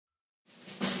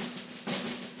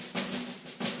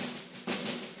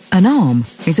An arm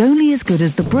is only as good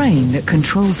as the brain that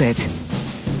controls it.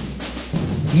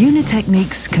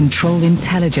 Unitechnik's control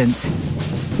intelligence.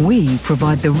 We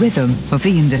provide the rhythm of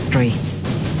the industry.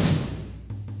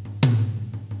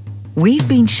 We've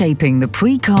been shaping the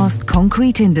precast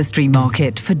concrete industry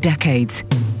market for decades.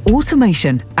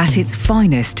 Automation at its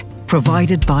finest,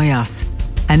 provided by us.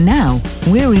 And now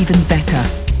we're even better.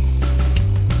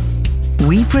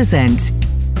 We present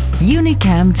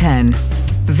UniCAM 10,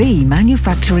 the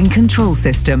manufacturing control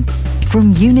system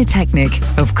from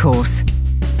Unitechnik, of course.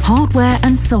 Hardware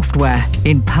and software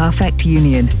in perfect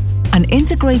union. An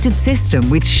integrated system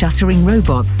with shuttering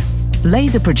robots,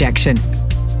 laser projection,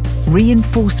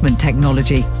 reinforcement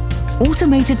technology,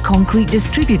 automated concrete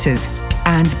distributors,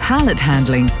 and pallet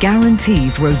handling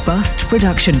guarantees robust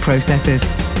production processes,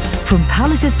 from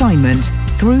pallet assignment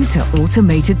through to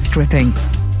automated stripping.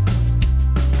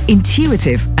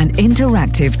 Intuitive and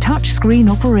interactive touchscreen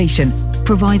operation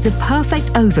provides a perfect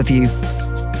overview,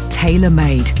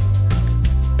 tailor-made.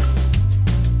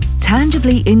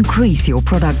 Tangibly increase your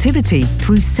productivity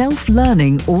through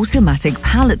self-learning automatic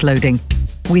pallet loading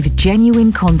with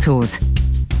genuine contours.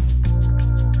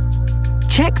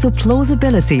 Check the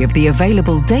plausibility of the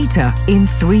available data in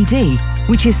 3D,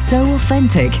 which is so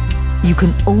authentic you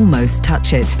can almost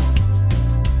touch it.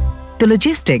 The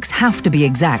logistics have to be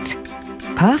exact.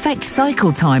 Perfect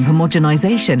cycle time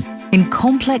homogenization in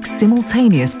complex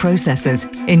simultaneous processes,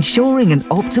 ensuring an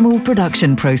optimal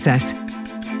production process.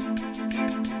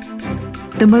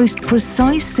 The most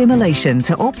precise simulation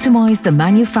to optimize the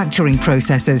manufacturing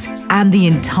processes and the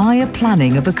entire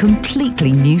planning of a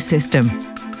completely new system.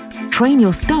 Train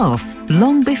your staff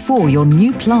long before your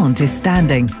new plant is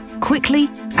standing, quickly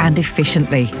and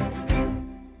efficiently.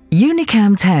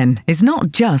 UniCAM 10 is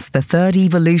not just the third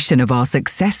evolution of our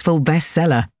successful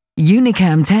bestseller.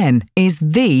 UniCAM 10 is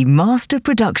the master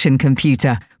production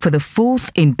computer for the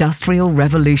fourth industrial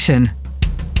revolution.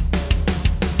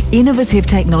 Innovative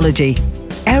technology.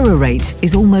 Error rate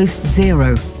is almost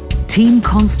zero. Team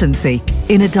constancy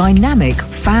in a dynamic,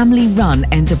 family-run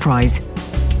enterprise.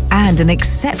 And an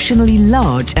exceptionally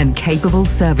large and capable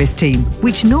service team,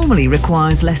 which normally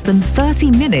requires less than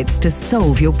 30 minutes to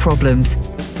solve your problems.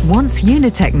 Once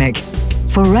Unitechnik,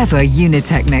 forever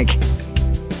Unitechnik.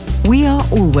 We are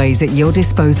always at your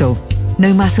disposal,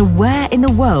 no matter where in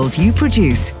the world you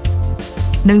produce,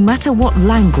 no matter what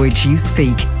language you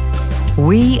speak.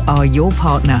 We are your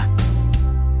partner.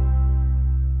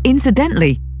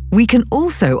 Incidentally, we can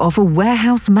also offer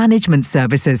warehouse management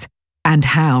services. And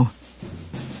how?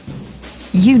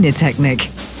 Unitechnik.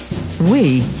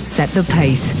 We set the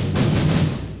pace.